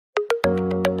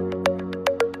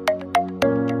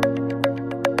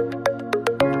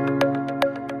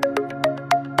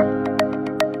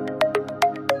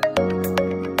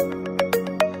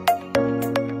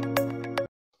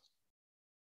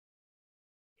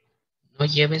No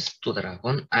lleves tu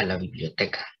dragón a la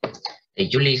biblioteca, de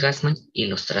Julie Gassman,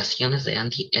 ilustraciones de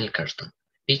Andy Elkerton,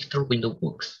 Picture Window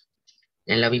Books.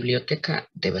 En la biblioteca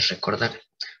debes recordar,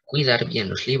 cuidar bien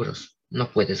los libros,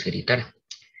 no puedes gritar.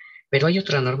 Pero hay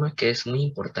otra norma que es muy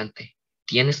importante,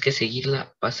 tienes que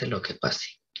seguirla pase lo que pase.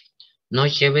 No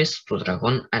lleves tu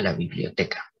dragón a la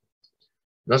biblioteca.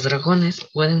 Los dragones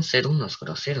pueden ser unos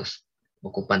groseros,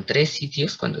 ocupan 3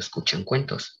 sitios cuando escuchan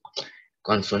cuentos.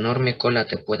 Con su enorme cola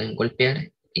te pueden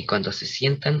golpear y cuando se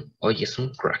sientan oyes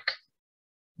un crack.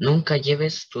 Nunca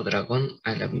lleves tu dragón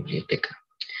a la biblioteca.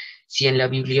 Si en la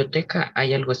biblioteca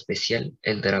hay algo especial,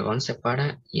 el dragón se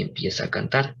para y empieza a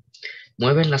cantar.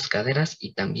 Mueve las caderas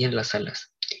y también las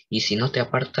alas, y si no te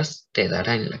apartas, te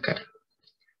dará en la cara.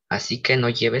 Así que no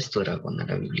lleves tu dragón a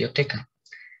la biblioteca.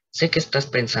 Sé que estás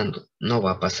pensando, no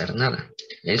va a pasar nada.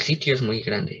 El sitio es muy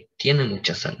grande, tiene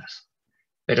muchas alas.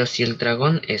 Pero si el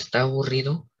dragón está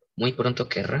aburrido, muy pronto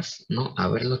querrás no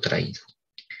haberlo traído.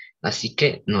 Así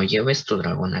que no lleves tu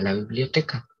dragón a la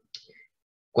biblioteca.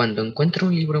 Cuando encuentra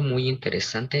un libro muy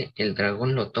interesante, el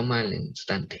dragón lo toma al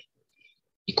instante.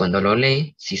 Y cuando lo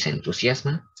lee, si se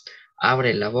entusiasma,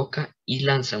 abre la boca y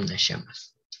lanza unas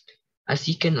llamas.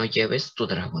 Así que no lleves tu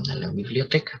dragón a la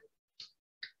biblioteca.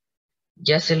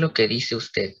 Ya sé lo que dice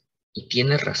usted, y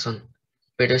tiene razón,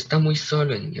 pero está muy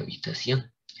solo en mi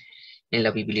habitación. En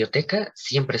la biblioteca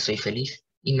siempre soy feliz,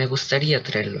 y me gustaría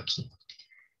traerlo aquí.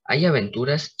 Hay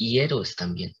aventuras y héroes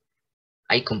también.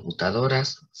 Hay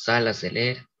computadoras, salas de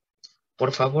leer.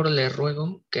 Por favor, le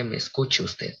ruego que me escuche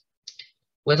usted.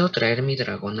 ¿Puedo traer mi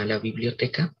dragón a la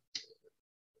biblioteca?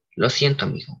 Lo siento,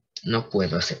 amigo, no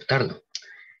puedo aceptarlo.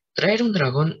 Traer un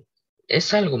dragón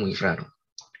es algo muy raro.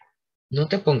 No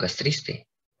te pongas triste,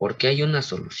 porque hay una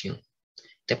solución.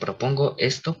 Te propongo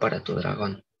esto para tu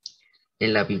dragón.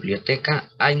 En la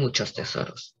biblioteca hay muchos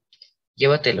tesoros.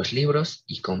 Llévate los libros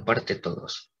y comparte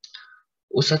todos.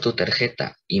 Usa tu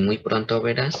tarjeta y muy pronto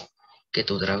verás que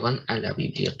tu dragón a la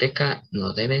biblioteca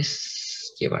no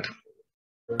debes llevar.